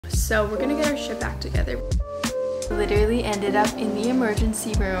so we're gonna get our shit back together. Literally ended up in the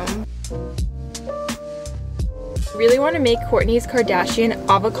emergency room. Really want to make Kourtney's Kardashian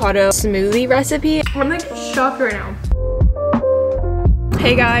avocado smoothie recipe. I'm like shocked right now.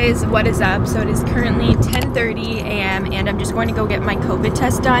 Hey guys, what is up? So it is currently 10:30 a.m. and I'm just going to go get my COVID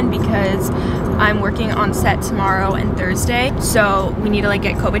test done because I'm working on set tomorrow and Thursday. So we need to like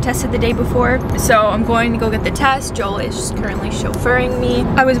get COVID tested the day before. So I'm going to go get the test. Joel is currently chauffeuring me.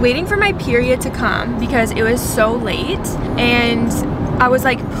 I was waiting for my period to come because it was so late and I was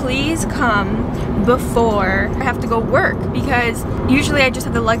like, please come before I have to go work, because usually I just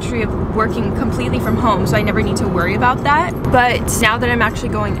have the luxury of working completely from home, so I never need to worry about that. But now that I'm actually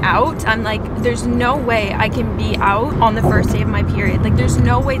going out, I'm like, there's no way I can be out on the first day of my period. Like, there's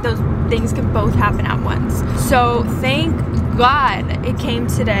no way those things can both happen at once. So thank God it came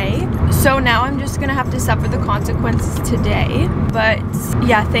today. So now I'm just gonna have to suffer the consequences today. But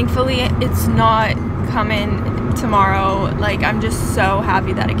yeah, thankfully it's not coming tomorrow. Like, I'm just so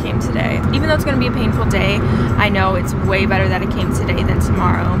happy that it came today. Even though it's gonna be a painful day, I know it's way better that it came today than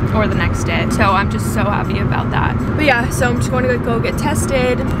tomorrow or the next day. So I'm just so happy about that. But yeah, so I'm just going to go get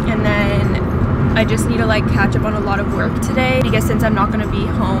tested, and then I just need to like catch up on a lot of work today, because since I'm not gonna be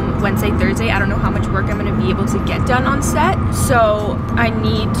home Wednesday, Thursday, I don't know how much work I'm gonna be able to get done on set. So I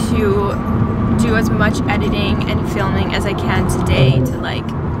need to do as much editing and filming as I can today to like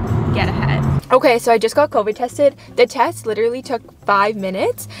get ahead. Okay, so I just got COVID tested. The test literally took 5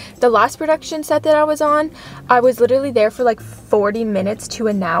 minutes. The last production set that I was on, I was literally there for like 40 minutes to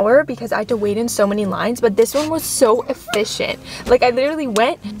an hour because I had to wait in so many lines, but this one was so efficient. Like, I literally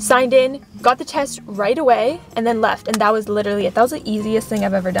went, signed in, got the test right away, and then left, and that was literally it. That was the easiest thing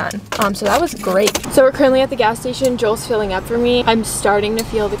I've ever done. So that was great. So we're currently at the gas station. Joel's filling up for me. I'm starting to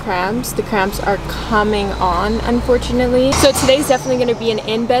feel the cramps. The cramps are coming on, unfortunately. So today's definitely gonna be an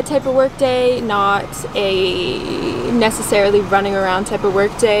in-bed type of work day, not a necessarily running around type of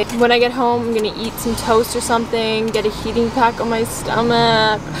work day. When I get home, I'm gonna eat some toast or something, get a heating pack on my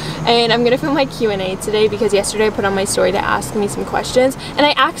stomach, and I'm gonna film my Q&A today because yesterday I put on my story to ask me some questions, and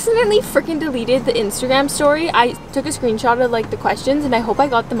I accidentally freaking deleted the Instagram story. I took a screenshot of like the questions, and I hope I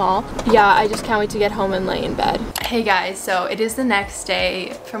got them all. Yeah, I just can't wait to get home and lay in bed. Hey guys, so it is the next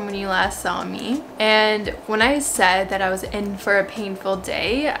day from when you last saw me, and when I said that I was in for a painful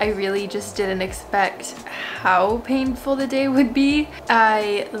day, I really just didn't expect how painful the day would be.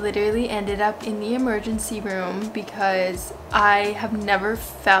 I literally ended up in the emergency room because I have never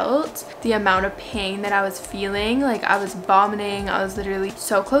felt the amount of pain that I was feeling. Like, I was vomiting, I was literally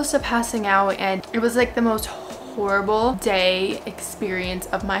so close to passing out, and it was like the most horrible day experience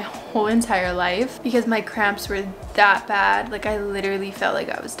of my whole entire life because my cramps were that bad. Like, I literally felt like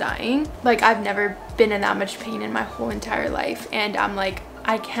I was dying. Like, I've never been in that much pain in my whole entire life, and I'm like,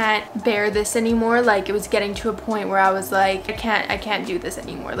 I can't bear this anymore. Like, it was getting to a point where I was like, I can't do this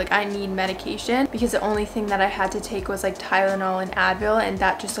anymore. Like, I need medication, because the only thing that I had to take was like Tylenol and Advil, and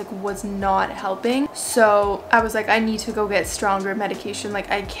that just like was not helping. So I was like, I need to go get stronger medication.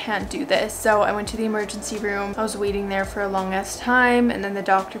 Like, I can't do this. So I went to the emergency room. I was waiting there for a long ass time, and then the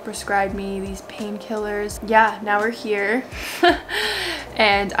doctor prescribed me these painkillers. Yeah, now we're here.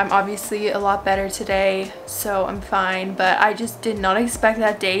 And I'm obviously a lot better today, so I'm fine, but I just did not expect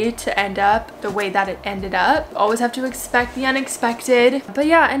that day to end up the way that it ended up. Always have to expect the unexpected. But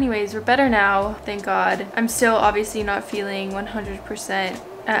yeah, anyways, we're better now, thank God. I'm still obviously not feeling 100%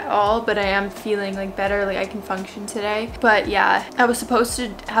 at all, but I am feeling like better, like I can function today. But yeah, I was supposed to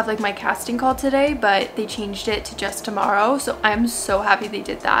have like my casting call today, but they changed it to just tomorrow, so I'm so happy they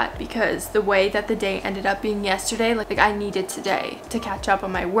did that, because the way that the day ended up being yesterday, like I needed today to catch up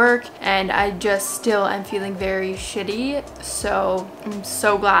on my work, and I just still am feeling very shitty. So I'm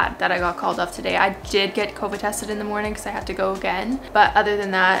so glad that I got called off today. I did get COVID tested in the morning because I had to go again, but other than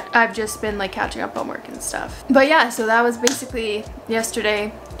that, I've just been like catching up on work and stuff. But yeah, so that was basically yesterday.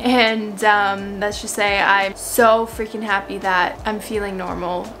 And let's just say I'm so freaking happy that I'm feeling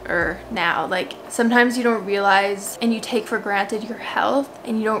normal now. Like, sometimes you don't realize, and you take for granted your health,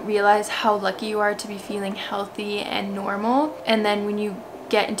 and you don't realize how lucky you are to be feeling healthy and normal. And then when you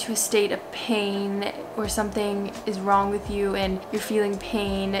get into a state of pain or something is wrong with you and you're feeling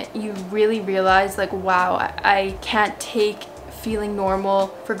pain, you really realize like, wow, I can't take feeling normal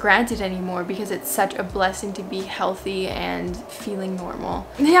for granted anymore, because it's such a blessing to be healthy and feeling normal.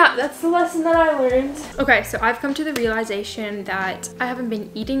 Yeah, that's the lesson that I learned. Okay, so I've come to the realization that I haven't been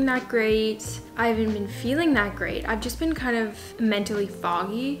eating that great. I haven't been feeling that great. I've just been kind of mentally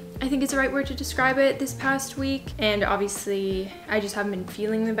foggy, I think is the right word to describe it, this past week. And obviously I just haven't been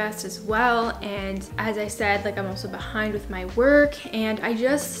feeling the best as well. And as I said, like, I'm also behind with my work, and I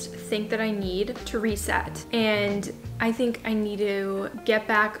just think that I need to reset. And I think I need to get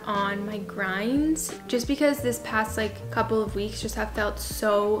back on my grinds, just because this past like couple of weeks just have felt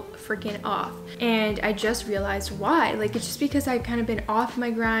so freaking off. And I just realized why. Like, it's just because I've kind of been off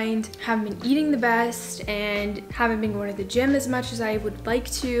my grind, haven't been eating the best, and haven't been going to the gym as much as I would like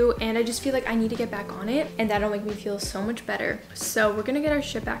to. And I just feel like I need to get back on it, and that'll make me feel so much better. So we're gonna get our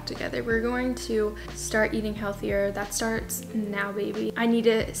shit back together. We're going to start eating healthier. That starts now, baby. I need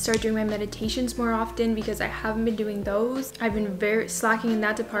to start doing my meditations more often because I haven't been doing those. I've been very slacking in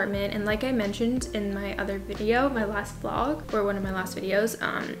that department. And like I mentioned in my other video, my last vlog, or one of my last videos,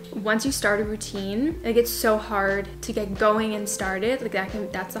 once you start a routine, like, it's so hard to get going and started. Like,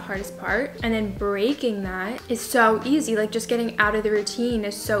 that's the hardest part. And then breaking that is so easy. Like, just getting out of the routine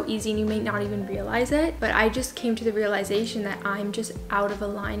is so easy, and you may not even realize it. But I just came to the realization that I'm just out of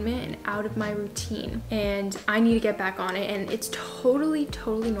alignment and out of my routine, and I need to get back on it. And it's totally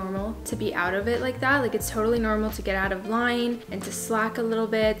normal to be out of it like that. Like, it's totally normal to get out of line and to slack a little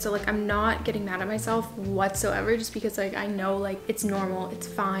bit. So like, I'm not getting mad at myself whatsoever, just because like I know like it's normal, it's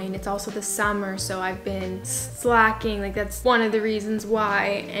fine. It's also the summer, so I've been slacking. Like, that's one of the reasons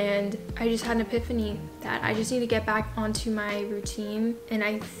why. And I just had an epiphany that I just need to get back onto my routine, and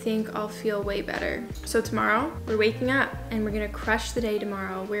I think I'll feel way better. So tomorrow we're waking up and we're gonna crush the day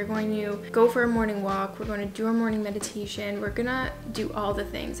tomorrow. We're going to go for a morning walk. We're going to do our morning meditation. We're gonna do all the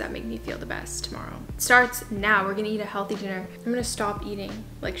things that make me feel the best tomorrow. It starts now. We're gonna eat a healthy dinner. I'm gonna stop eating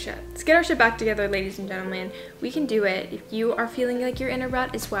like shit. Let's get our shit back together, ladies and gentlemen. We can do it. If you are feeling like you're in a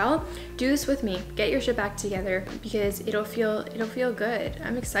rut as well, do this with me. Get your shit back together, because it'll feel good.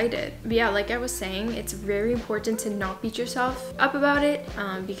 I'm excited. But yeah, like I was saying, it's very important to not beat yourself up about it,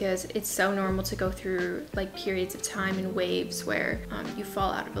 because it's so normal to go through like periods of time and waves where you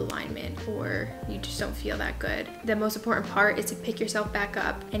fall out of alignment or you just don't feel that good. The most important part is to pick yourself back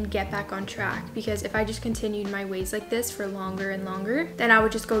up and get back on track, because if I just continued my ways like this for longer and longer, then I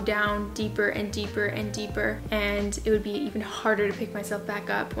would just go down deeper and deeper and deeper, and it would be even harder to pick myself back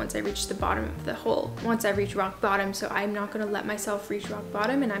up once I reach the bottom of the hole, once I reach rock bottom. So I'm not gonna let myself reach rock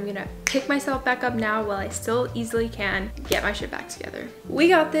bottom, and I'm gonna pick myself back up now while I still easily can get my shit back together. We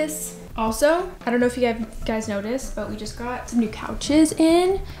got this. Also, I don't know if you guys noticed, but we just got some new couches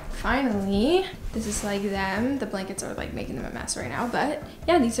in. Finally, this is like them. The blankets are like making them a mess right now, but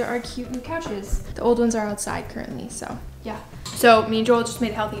yeah, these are our cute new couches. The old ones are outside currently, so yeah. So me and Joel just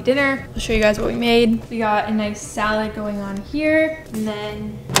made a healthy dinner. I'll show you guys what we made. We got a nice salad going on here, and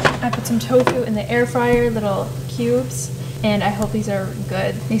then I put some tofu in the air fryer, little cubes, and I hope these are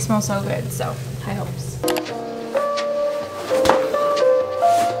good. They smell so good, so high hopes.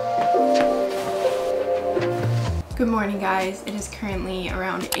 Good morning, guys. It is currently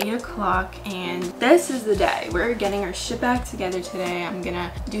around 8 o'clock, and this is the day. We're getting our shit back together today. I'm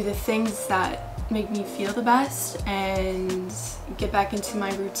gonna do the things that make me feel the best and get back into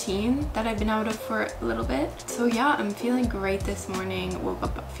my routine that I've been out of for a little bit. So yeah, I'm feeling great this morning. Woke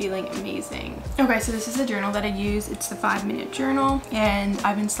up feeling amazing. Okay, so this is a journal that I use. It's the 5-minute journal, and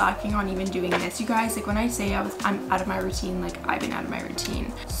I've been slacking on even doing this, you guys. Like, when I say I'm out of my routine, like, I've been out of my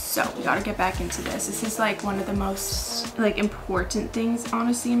routine. So we gotta get back into this. This is like one of the most like important things,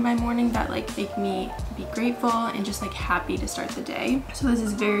 honestly, in my morning that like make me be grateful and just like happy to start the day. So this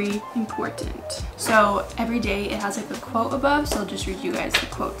is very important. So every day it has like a quote above, so I'll just read you guys the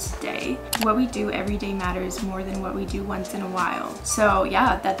quotes today. What we do every day matters more than what we do once in a while. So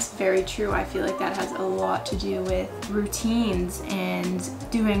yeah, that's very true. I feel like that has a lot to do with routines and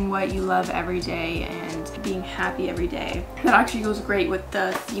doing what you love every day and being happy every day. That actually goes great with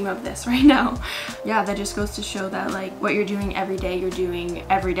the theme of this right now. Yeah, that just goes to show that like what you're doing every day, you're doing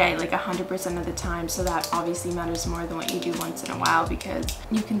every day, like 100% of the time. So that obviously matters more than what you do once in a while, because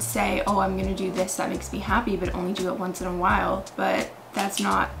you can say, oh, I'm gonna do this that makes me happy, but only do it once in a while. But that's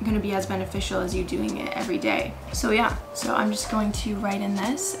not going to be as beneficial as you doing it every day. So yeah, so I'm just going to write in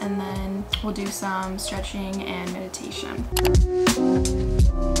this, and then we'll do some stretching and meditation.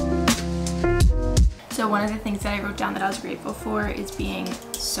 So one of the things that I wrote down that I was grateful for is being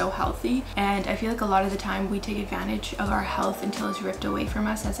so healthy. And I feel like a lot of the time we take advantage of our health until it's ripped away from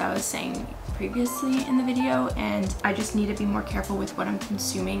us, as I was saying previously in the video. And I just need to be more careful with what I'm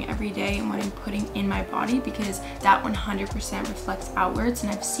consuming every day and what I'm putting in my body, because that 100% reflects outwards,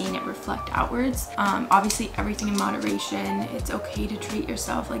 and I've seen it reflect outwards. Obviously everything in moderation. It's okay to treat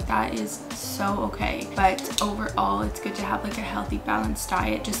yourself, like that is so okay. But overall, it's good to have like a healthy, balanced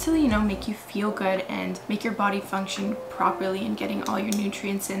diet just to, you know, make you feel good and and make your body function properly and getting all your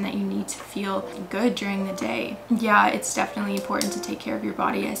nutrients in that you need to feel good during the day. Yeah, it's definitely important to take care of your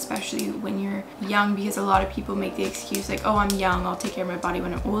body, especially when you're young, because a lot of people make the excuse like, oh, I'm young, I'll take care of my body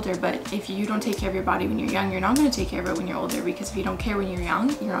when I'm older. But if you don't take care of your body when you're young, you're not going to take care of it when you're older, because if you don't care when you're young,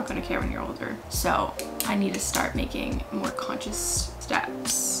 you're not going to care when you're older. So I need to start making more conscious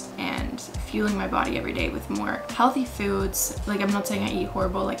steps and fueling my body every day with more healthy foods. Like, I'm not saying I eat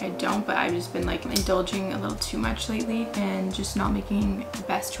horrible, like I don't, but I've just been like indulging a little too much lately and just not making the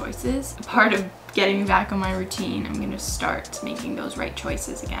best choices. A part of getting back on my routine, I'm gonna start making those right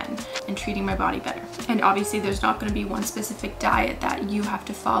choices again and treating my body better. And obviously there's not gonna be one specific diet that you have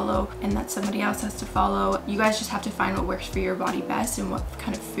to follow and that somebody else has to follow. You guys just have to find what works for your body best and what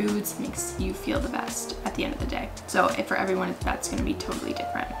kind of foods makes you feel the best at the end of the day. So if for everyone, that's gonna be totally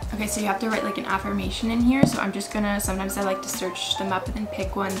different. Okay, so you have to write like an affirmation in here. So I'm just gonna, sometimes I like to search them up and then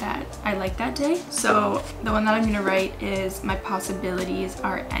pick one that I like that day. So the one that I'm gonna write is, my possibilities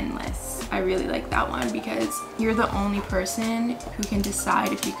are endless. I really like that one because you're the only person who can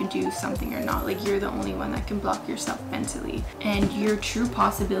decide if you can do something or not. Like, you're the only one that can block yourself mentally, and your true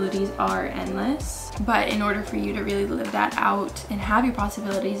possibilities are endless. But in order for you to really live that out and have your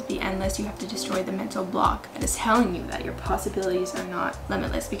possibilities be endless, you have to destroy the mental block that is telling you that your possibilities are not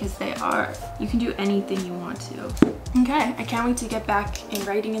limitless, because they are. You can do anything you want to. Okay, I can't wait to get back in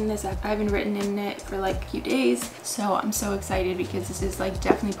writing in this. I haven't written in it for like a few days, so I'm so excited because this is like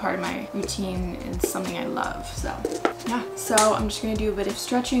definitely part of my routine and something I love. So yeah, so I'm just gonna do a bit of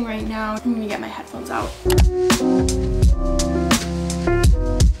stretching right now. I'm gonna get my headphones out.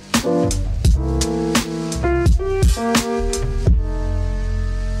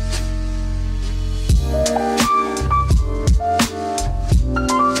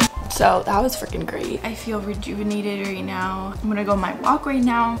 So that was freaking great. I feel rejuvenated right now. I'm gonna go on my walk right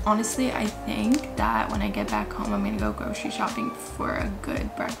now. Honestly, I think that when I get back home, I'm gonna go grocery shopping for a good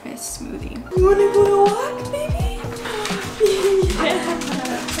breakfast smoothie. You wanna go to walk, baby? Yeah.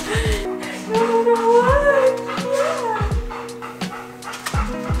 I wanna walk. Yeah.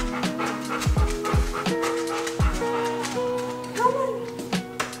 Come on.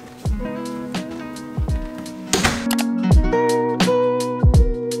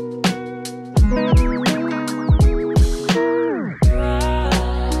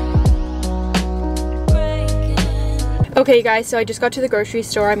 Okay guys, so I just got to the grocery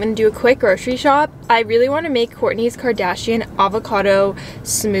store. I'm gonna do a quick grocery shop. I really want to make Kourtney's Kardashian avocado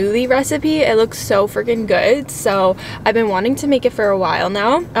smoothie recipe. It looks so freaking good, so I've been wanting to make it for a while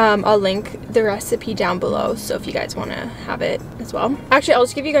now. I'll link the recipe down below, so if you guys want to have it as well. Actually, I'll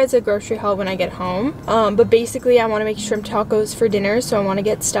just give you guys a grocery haul when I get home. But basically I want to make shrimp tacos for dinner, so I want to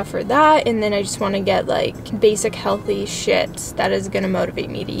get stuff for that, and then I just want to get like basic healthy shit that is gonna motivate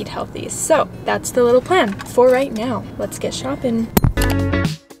me to eat healthy. So that's the little plan for right now. Let's get shopping.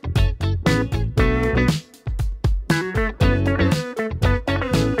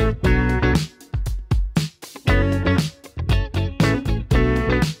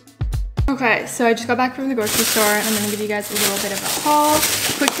 Okay, so I just got back from the grocery store and I'm gonna give you guys a little bit of a haul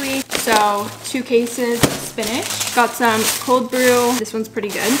quickly. So 2 cases of spinach, got some cold brew, this one's pretty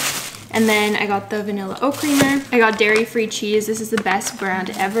good. And then I got the vanilla oat creamer. I got dairy-free cheese. This is the best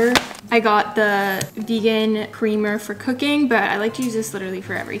brand ever. I got the vegan creamer for cooking, but I like to use this literally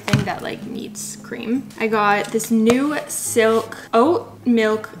for everything that like needs cream. I got this new Silk oat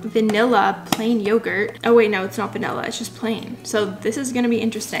milk vanilla plain yogurt. Oh wait, no, it's not vanilla, it's just plain. So this is gonna be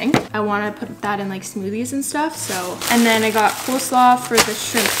interesting. I wanna put that in like smoothies and stuff, so. And then I got coleslaw for the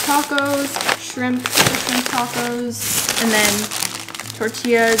shrimp tacos, shrimp for the shrimp tacos, and then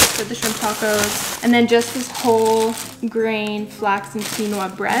tortillas for the shrimp tacos, and then just this whole grain flax and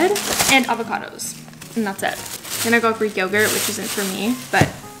quinoa bread and avocados, and that's it. Then I got Greek yogurt, which isn't for me, but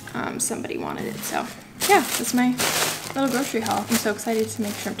somebody wanted it, so yeah, that's my little grocery haul. I'm so excited to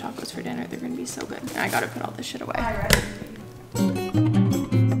make shrimp tacos for dinner. They're gonna be so good. And I gotta put all this shit away.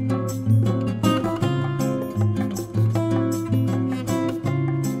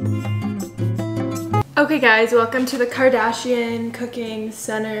 Okay guys, welcome to the Kardashian cooking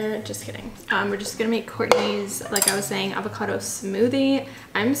center. Just kidding. We're just gonna make Kourtney's, like I was saying, avocado smoothie.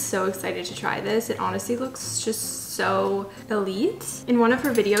 I'm so excited to try this. It honestly looks just so elite. In one of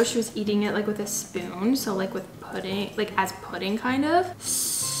her videos, she was eating it like with a spoon, so like with pudding, like as pudding kind of.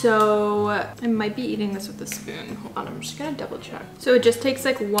 So I might be eating this with a spoon. Hold on, I'm just gonna double check. So it just takes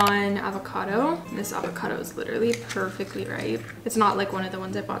like 1 avocado. This avocado is literally perfectly ripe. It's not like one of the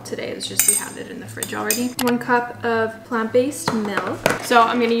ones I bought today. It's just we had it in the fridge already. 1 cup of plant-based milk. So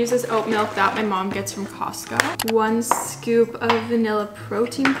I'm gonna use this oat milk that my mom gets from Costco. 1 scoop of vanilla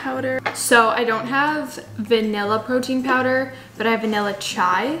protein powder. So I don't have vanilla protein powder, but I have vanilla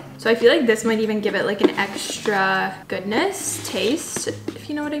chai. So I feel like this might even give it like an extra goodness taste, if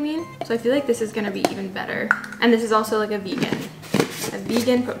you know what I mean. So I feel like this is gonna be even better. And this is also like a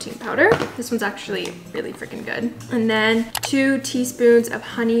vegan protein powder. This one's actually really freaking good. And then 2 teaspoons of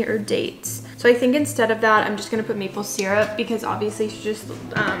honey or dates. So I think instead of that, I'm just gonna put maple syrup because obviously she's just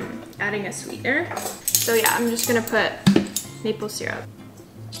adding a sweetener. So yeah, I'm just gonna put maple syrup.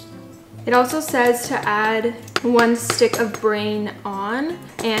 It also says to add 1 stick of brain on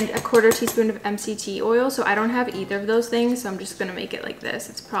and a 1/4 teaspoon of MCT oil. So I don't have either of those things, so I'm just gonna make it like this.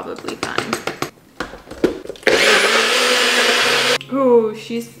 It's probably fine. Oh,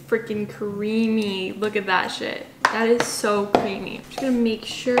 she's freaking creamy. Look at that shit. That is so creamy. I'm just gonna make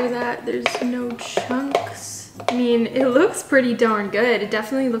sure that there's no chunks. I mean, it looks pretty darn good. It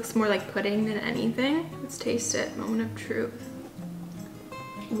definitely looks more like pudding than anything. Let's taste it. Moment of truth.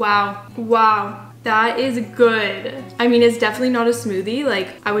 Wow. Wow. That is good. I mean, it's definitely not a smoothie. Like,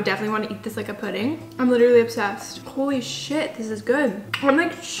 I would definitely want to eat this like a pudding. I'm literally obsessed. Holy shit, this is good. I'm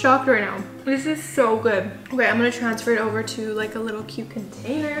like shocked right now. This is so good. Okay, I'm gonna transfer it over to like a little cute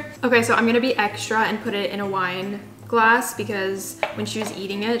container. Okay, so I'm gonna be extra and put it in a wine glass because when she was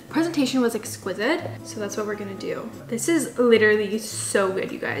eating it, presentation was exquisite. So that's what we're gonna do. This is literally so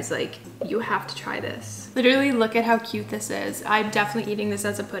good, you guys. Like, you have to try this. Literally, look at how cute this is. I'm definitely eating this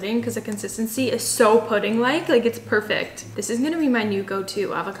as a pudding because the consistency is so pudding-like. Like, it's perfect. This is gonna be my new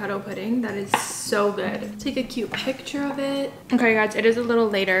go-to avocado pudding. That is so good. Take a cute picture of it. Okay, guys, it is a little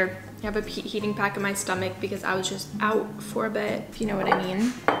later. I have a heating pack in my stomach because I was just out for a bit, if you know what I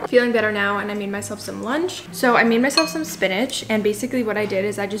mean. Feeling better now, and I made myself some lunch. So I made myself some spinach, and basically what I did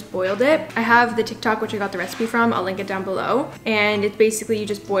is I just boiled it. I have the TikTok, which I got the recipe from. I'll link it down below. And it's basically you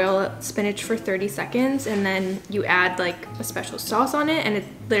just boil spinach for 30 seconds, and then you add like a special sauce on it, and it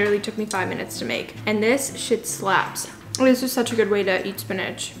literally took me 5 minutes to make. And this shit slaps. This is such a good way to eat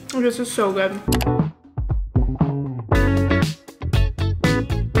spinach. This is so good.